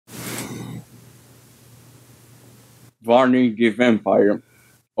Varney the Vampire,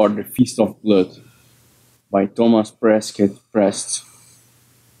 or The Feast of Blood, by Thomas Prescott Prest.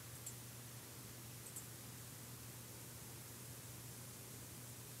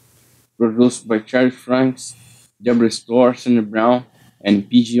 Produced by Charles Franks, Deborah Thorson Brown, and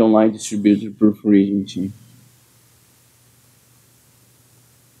PG Online distributed by Free Agency.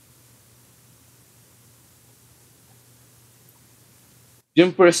 The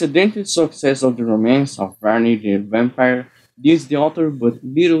unprecedented success of the romance of Varney the Vampire gives the author but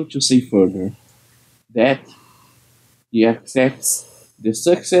little to say further. That he accepts the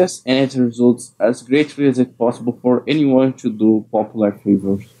success and its results as gratefully as it's possible for anyone to do popular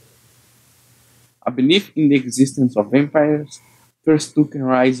favors. A belief in the existence of vampires first took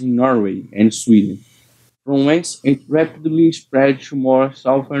rise in Norway and Sweden, from whence it rapidly spread to more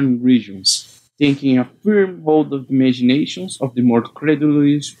southern regions, taking a firm hold of the imaginations of the more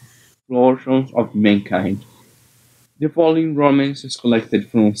credulous portions of mankind. The following romance is collected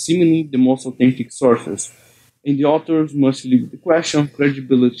from seemingly the most authentic sources, and the authors must leave the question of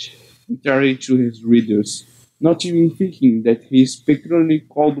credibility entirely to his readers, not even thinking that he is particularly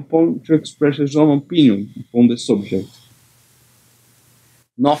called upon to express his own opinion upon the subject.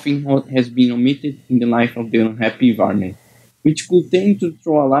 Nothing has been omitted in the life of the unhappy Varney, which could tend to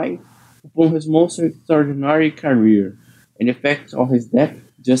throw a light upon his most extraordinary career, and the fact of his death,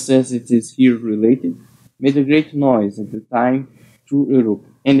 just as it is here related, made a great noise at the time through Europe,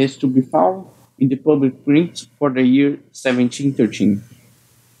 and is to be found in the public print for the year 1713.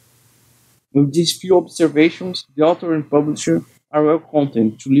 With these few observations, the author and publisher are well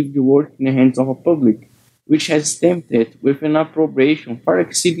content to leave the work in the hands of a public which has stamped it with an approbation far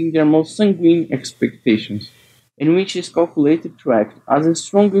exceeding their most sanguine expectations, and which is calculated to act as the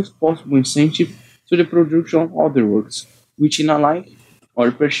strongest possible incentive to the production of other works, which in a like,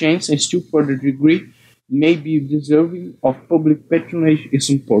 or perchance a still further degree, may be deserving of public patronage and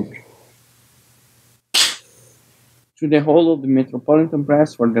support. To the whole of the Metropolitan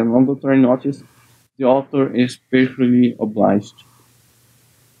Press for their laudatory notice, the author is perfectly obliged.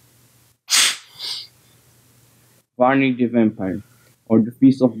 Varney the Vampire, or The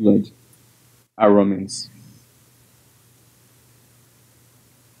Feast of Blood, a romance.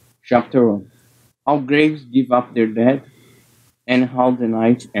 Chapter 1. How graves give up their dead, and how the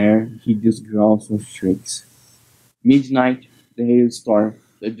night air hideous growls and shrieks. Midnight, the hailstorm,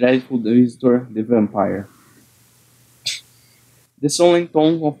 the dreadful visitor, the vampire. The sullen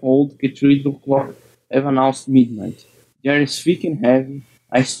tone of old cathedral clock have announced midnight. The air is thick and heavy,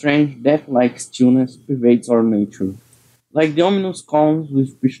 a strange death-like stillness pervades our nature. Like the ominous calms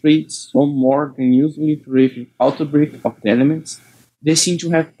which precede some more than usually terrific outbreak of the elements, they seem to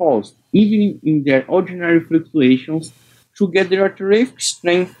have paused, even in their ordinary fluctuations, to gather a terrific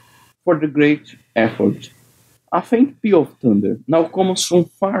strength for the great effort. A faint peal of thunder now comes from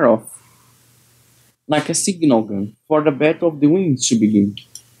far off, like a signal gun for the battle of the winds to begin.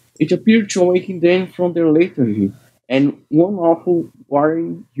 It appeared to awaken them from their lethargy, and one awful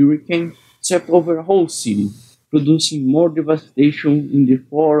warring hurricane swept over a whole city, producing more devastation in the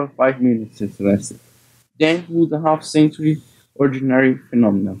 4 or 5 minutes it lasted than would a half-century ordinary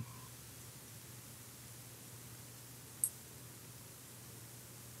phenomenon.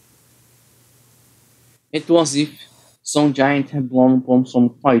 It was as if some giant had blown upon some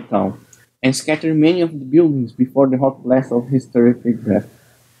quiet town, and scattered many of the buildings before the hot blast of his terrific breath.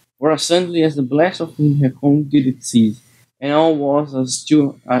 For as suddenly as the blast of wind had come did it cease, and all was as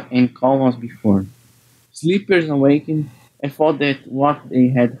still and calm as before. Sleepers awakened, and thought that what they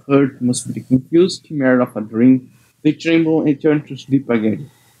had heard must be the confused chimera of a dream. They trembled and turned to sleep again.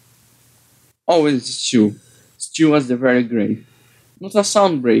 Always still, still as the very grave. Not a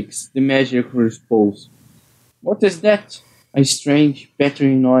sound breaks the magic repose. What is that? A strange,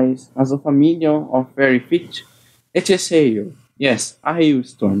 pattering noise, as of a million of fairy feet. It is hail. Yes, a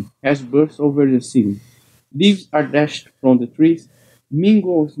hailstorm has burst over the city. Leaves are dashed from the trees,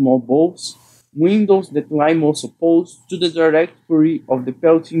 mingle with small balls. Windows that lie most opposed to the direct fury of the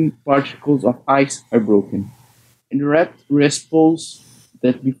pelting particles of ice are broken, and the rapt response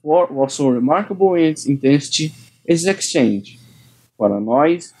that before was so remarkable in its intensity is exchanged for a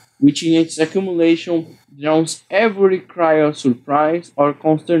noise which in its accumulation drowns every cry of surprise or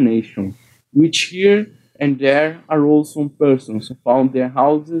consternation, which here and there arose from persons who found their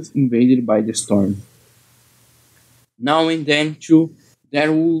houses invaded by the storm. Now and then, too,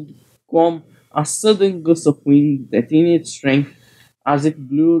 there would come a sudden gust of wind that in its strength, as it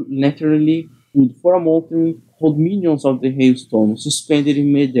blew laterally, would for a moment hold millions of the hailstones suspended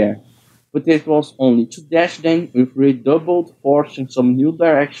in midair, but it was only to dash them with redoubled force in some new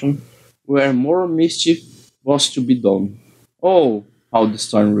direction where more mischief was to be done. Oh, how the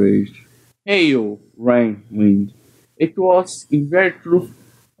storm raged! Hail, rain, wind. It was, in very truth,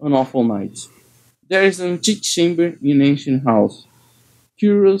 an awful night. There is an antique chamber in an ancient house.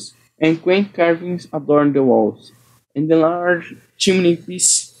 Curious and quaint carvings adorn the walls, and the large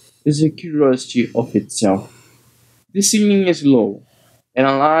chimney-piece is a curiosity of itself. The ceiling is low, and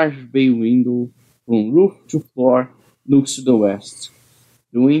a large bay window from roof to floor looks to the west.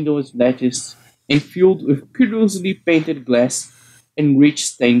 The window is latticed and filled with curiously painted glass and rich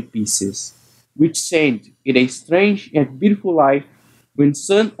stained pieces, which send it a strange yet beautiful light when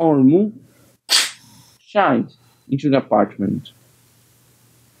sun or moon shines into the apartment.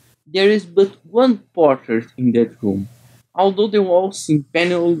 There is but one portrait in that room, although the walls seem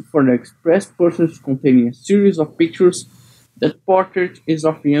paneled for the express purpose containing a series of pictures. That portrait is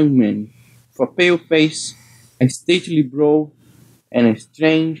of a young man, with a pale face, a stately brow, and a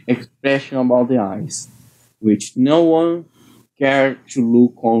strange expression about the eyes, which no one cared to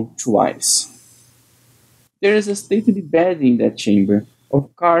look on twice. There is a stately bed in that chamber,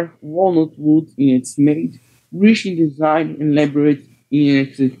 of carved walnut wood in its made, rich in design and elaborate in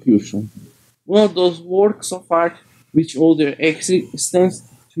execution. One of those works of art which owe their existence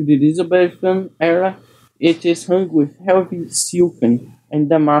to the Elizabethan era, it is hung with heavy silken and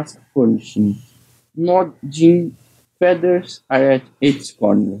damask furnishing. Nodding feathers are at its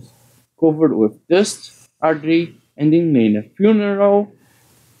corners. Covered with dust are they, and in made a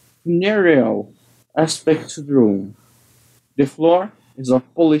funereal aspect to the room. The floor is of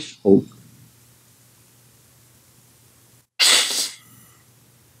polished oak.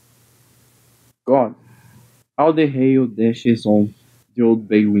 God, how the hail dashes on the old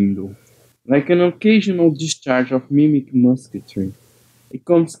bay window, like an occasional discharge of mimic musketry. It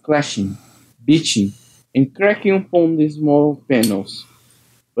comes clashing, beating, and cracking upon the small panels,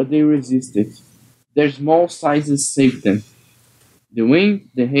 but they resist it. Their small sizes save them. The wind,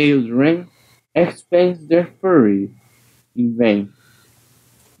 the hail, the rain expands their fury in vain.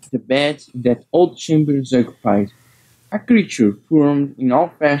 The bed in that old chamber is occupied. A creature formed in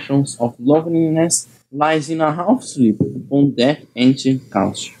all fashions of loveliness lies in a half sleep upon that ancient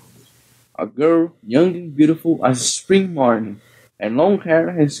couch. A girl, young and beautiful as a spring morning, and long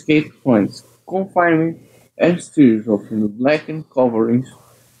hair has escaped from its confinement and stirs from the blackened coverings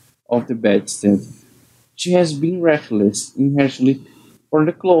of the bedstead. She has been restless in her sleep, for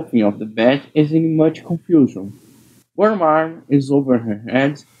the clothing of the bed is in much confusion. One arm is over her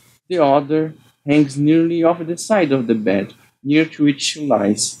head, the other hangs nearly off the side of the bed, near to which she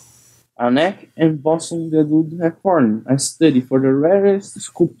lies. A neck and bosom that would have formed a study for the rarest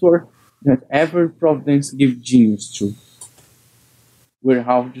sculptor that ever Providence gave genius to, were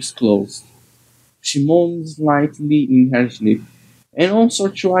half disclosed. She moaned slightly in her sleep, and once or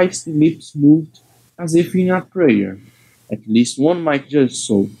twice the lips moved as if in a prayer. At least one might judge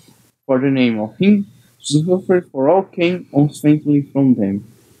so, for the name of him who suffered for all came on faintly from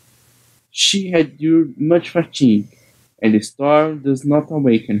them. She had endured much fatigue, and the storm does not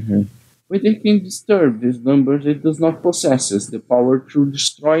awaken her. When it can disturb these numbers, it does not possess the power to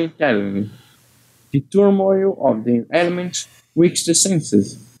destroy entirely. The turmoil of the elements wakes the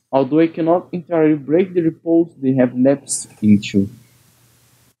senses, although it cannot entirely break the repose they have lapsed into.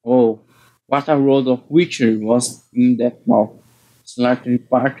 Oh, what a world of witchery was in that mouth, slightly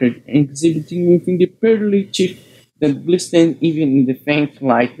parted and exhibiting within the pearly teeth that glistened even in the faint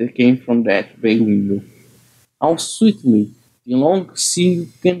light that came from that bay window. How sweetly the long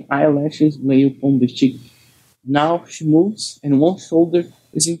silken eyelashes lay upon the cheek. Now she moves, and one shoulder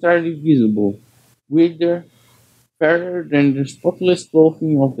is entirely visible, whither fairer than the spotless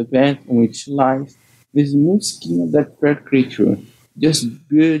clothing of the bed on which lies the smooth skin of that fair creature, just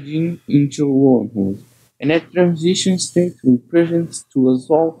budding into womanhood. And that transition state represents to us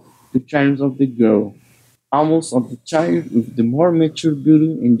all the charms of the girl, almost of the child with the more mature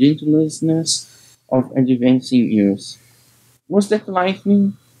beauty and gentleness of advancing years. Was that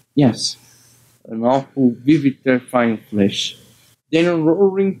lightning? Yes, an awful, vivid, terrifying flash. Then a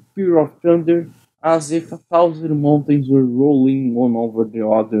roaring peal of thunder, as if a thousand mountains were rolling one over the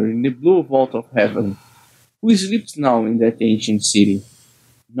other in the blue vault of heaven. Who sleeps now in that ancient city?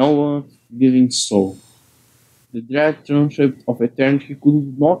 No one living soul. The dread transept of eternity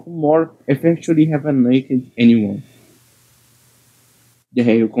could not more effectually have naked anyone. The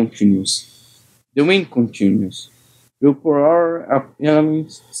hail continues. The wind continues. The uproar of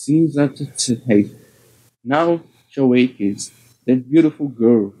elements seems at its height. Now she awakens, that beautiful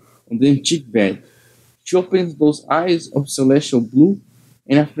girl, on the antique bed. She opens those eyes of celestial blue,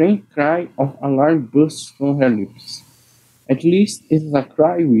 and a faint cry of alarm bursts from her lips. At least it is a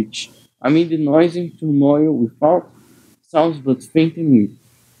cry which, Amid the noisy turmoil without, sounds but faint and weak.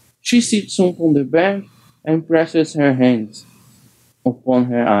 She sits upon the bed and presses her hands upon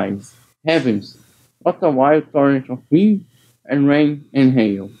her eyes. Heavens! What a wild torrent of wind and rain and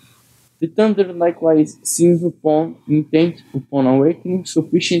hail! The thunder likewise seems upon intent upon awakening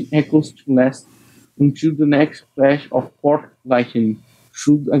sufficient echoes to last until the next flash of forked lightning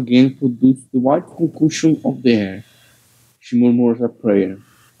should again produce the white concussion of the air. She murmurs a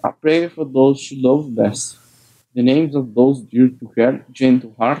prayer for those she loves best. The names of those dear to her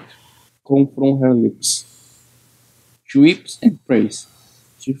gentle heart come from her lips. She weeps and prays.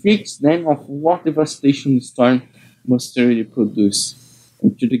 She thinks then of what devastation the storm must surely produce,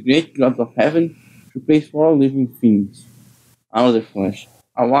 and to the great God of heaven she prays for all living things. Another flash,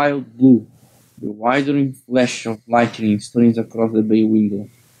 a wild blue, the withering flash of lightning streams across the bay window,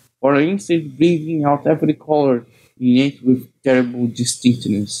 for an instant bringing out every color in it with terrible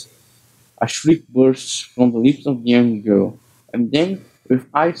distinctness. A shriek bursts from the lips of the young girl, and then, with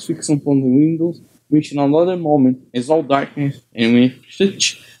eyes fixed upon the windows, which in another moment is all darkness, and with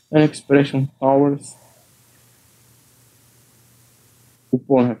such an expression towers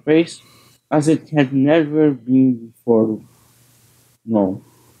upon her face as it had never been before. No,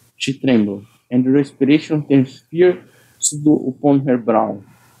 she trembled, and the respiration tense fear stood upon her brow.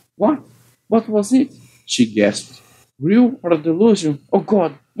 What? What was it? She gasped. Real or a delusion? Oh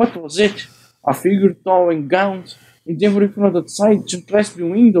God, what was it? A figure tall and gaunt, endeavoring from the side to clasp the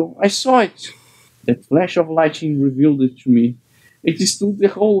window. I saw it. That flash of lightning revealed it to me. It stood the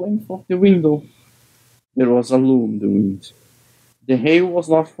whole length of the window. There was a lume in the wind. The hail was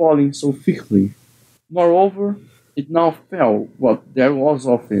not falling so thickly. Moreover, it now fell what there was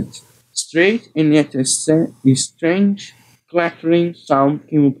of it. Straight and yet a strange clattering sound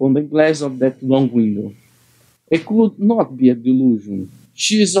came upon the glass of that long window. It could not be a delusion.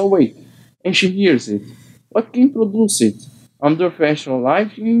 She is awake, and she hears it. What can produce it? Under facial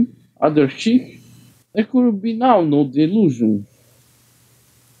lightning? Other cheek? There could be now no delusion.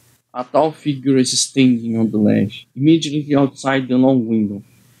 A tall figure is standing on the ledge, immediately outside the long window.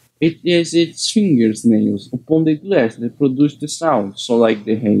 It is its fingers nails upon the glass that produce the sound, so like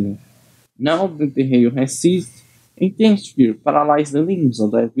the hail. Now that the hail has ceased, intense fear paralyzes the limbs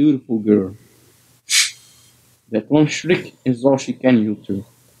of that beautiful girl. That one shriek is all she can utter.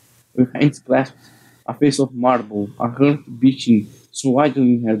 With hands clasped, a face of marble, a heart beating so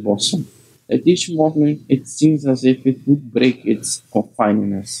wildly in her bosom, that each moment it seems as if it would break its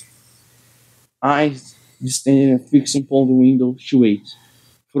confinements. Eyes distended and fixed upon the window, she waits,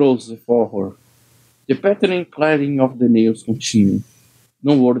 froze before her. The pattering clattering of the nails continued.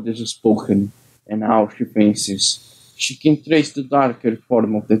 No word is spoken, and now she fancies. She can trace the darker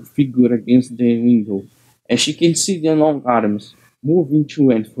form of that figure against the window, and she can see the long arms moving to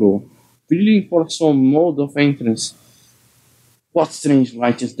and fro, feeling for some mode of entrance. What strange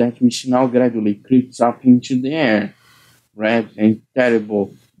light is that which now gradually creeps up into the air? Red and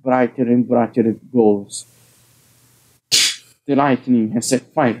terrible, brighter and brighter it goes. The lightning has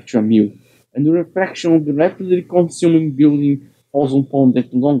set fire to a mill, and the reflection of the rapidly consuming building falls upon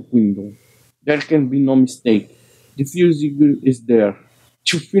that long window. There can be no mistake. The figure is there,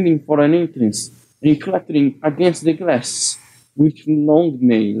 still feeling for an entrance, and clattering against the glass with long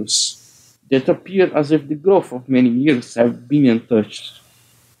nails that appear as if the growth of many years have been untouched.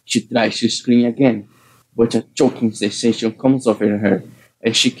 She tries to scream again, but a choking sensation comes over her,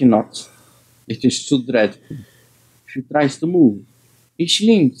 and she cannot. It is too dreadful. She tries to move. Each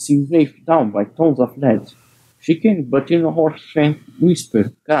limb seems weighed down by tons of lead. She can but in a hoarse faint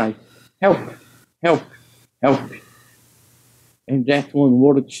whisper, cry, help, help, help. And that one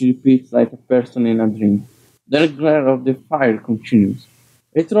word she repeats like a person in a dream. The glare of the fire continues.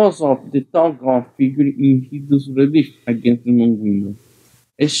 It throws off the tall gaunt figure in hideous relief against the long window.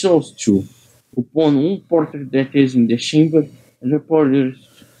 It shows, too, upon one portrait that is in the chamber, and the portrait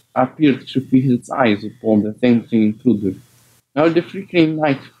appears to fix its eyes upon the tempting intruder. Now the flickering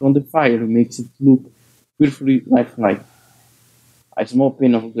light from the fire makes it look fearfully lifelike. A small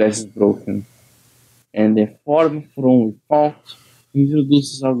pane of glass is broken, and the form from without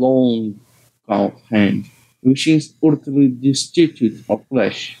introduces a long, gaunt hand, which is utterly destitute of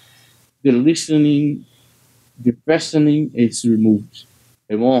flesh. The listening, the fastening is removed,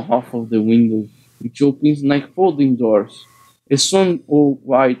 and one half of the window, which opens like folding doors, is swung all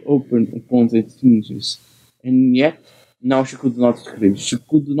wide open upon its hinges, and yet now she could not scream, she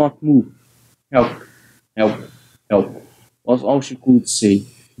could not move. Help, help, help, was all she could say.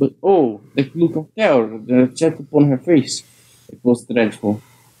 But oh, that look of terror that sat upon her face! It was dreadful.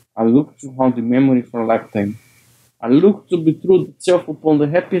 I looked to haunt the memory for a lifetime. I look to be true itself upon the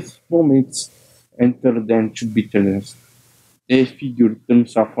happiest moments and turn them to bitterness. The figure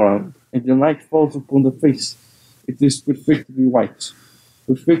turns around, and the light falls upon the face. It is perfectly white,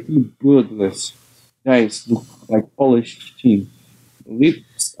 perfectly bloodless. The eyes look like polished tin. The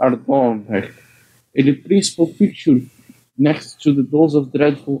lips are drawn back, and the principal picture next to those of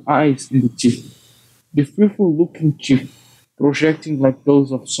dreadful eyes in the teeth. The fearful looking teeth, projecting like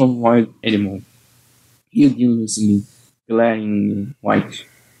those of some wild animal, hideously glaring white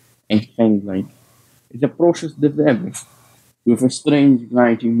and fang-like. It approaches the baby with a strange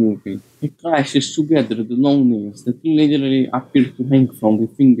gliding movement. It clashes together the long nails that literally appear to hang from the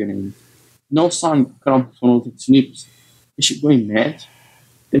fingernails. No sound comes from its lips. Is she going mad?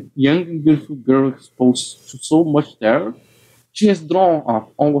 That young and beautiful girl exposed to so much terror? She has drawn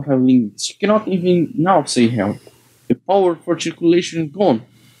up all her limbs. She cannot even now say help. The power for circulation is gone,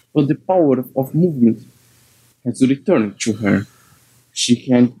 but the power of movement has returned to her. She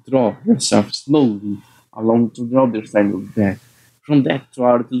can draw herself slowly along to the other side of that. From that to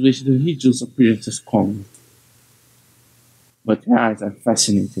our to which the hideous appearance is common. But her eyes are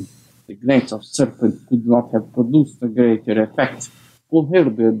fascinating. The glance of serpent could not have produced a greater effect.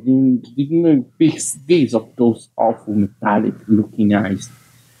 Compared the indignant gaze of those awful metallic looking eyes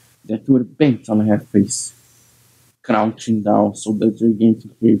that were bent on her face, crouching down so the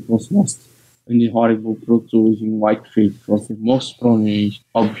gigantic face was lost, and the horrible protruding white face was the most prominent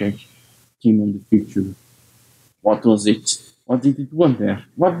object came on the picture. What was it? What did it want there?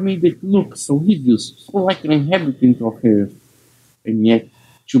 What made it look so hideous, so like an inhabitant of Earth, and yet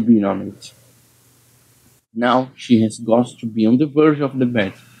to be on it? Now she has got to be on the verge of the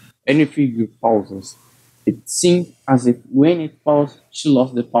bed. Any figure pauses. It seemed as if when it paused, she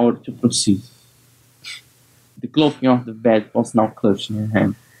lost the power to proceed. The clothing of the bed was now clutched in her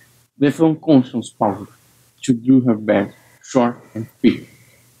hand. With unconscious power, she drew her bed short and thick.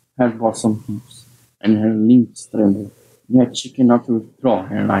 Her bosom heaves, and her limbs tremble. Yet she cannot withdraw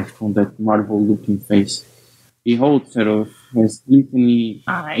her eyes from that marble-looking face. He holds her with his glittering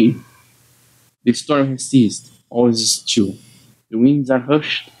eye. The storm has ceased, all is still. The winds are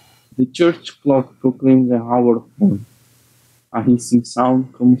hushed. The church clock proclaims the hour of dawn. A hissing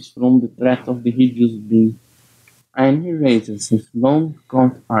sound comes from the threat of the hideous being, and he raises his long,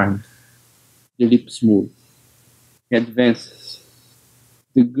 gaunt arms. The lips move. He advances.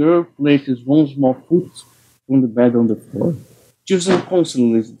 The girl places one small foot from the bed on the floor. Susan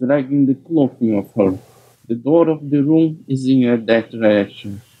constantly is dragging the clothing of her. The door of the room is in that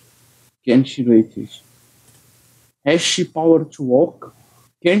direction. Can she reach it? Has she power to walk?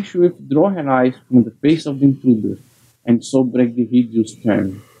 Can she withdraw her eyes from the face of the intruder and so break the hideous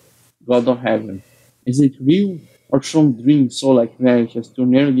charm? God of heaven, is it real or some dream so like marriage as to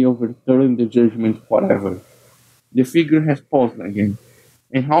nearly overturn the judgment forever? The figure has paused again,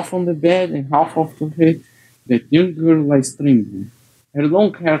 and half on the bed and half off the head, that young girl lies trembling. Her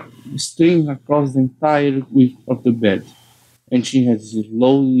long hair streams across the entire width of the bed, and she has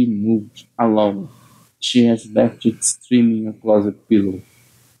slowly moved along. She has left it streaming across the pillow.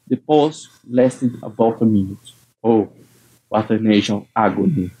 The pause lasted about a minute. Oh, what an age of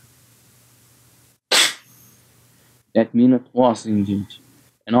agony! That minute was indeed,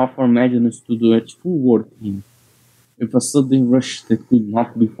 and all for madness to do its full work in, with a sudden rush that could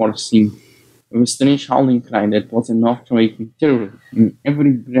not be foreseen, with a strange howling cry that was enough to awaken terror in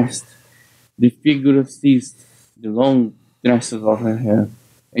every breast. The figure seized the long tresses of her hair,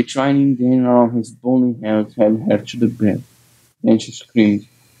 and twining them around his bony hands held her to the bed. Then she screamed,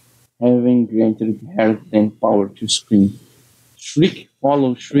 having granted her then power to scream. Shriek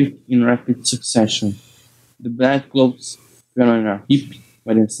followed shriek in rapid succession. The bedclothes fell on her heap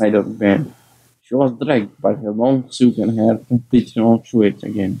by the side of the bed. She was dragged by her long silken hair completely onto it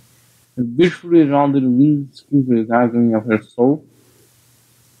again. Her beautifully rounded limbs quivered the agony of her soul.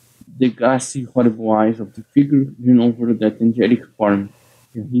 The ghastly, horrible eyes of the figure leaned over that angelic form,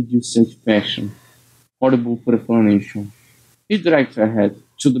 in hideous satisfaction, horrible profanation. He dragged her head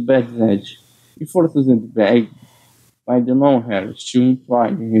to the bed's edge. He forced the bag by the long hair still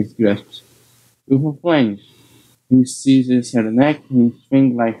entwined in his grasp. With a plunge, he seizes her neck and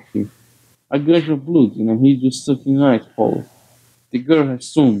swings like teeth. A gush of blood and a hideous sucking noise follows. The girl has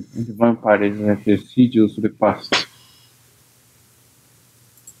swooned, and the vampire is at his hideous repast.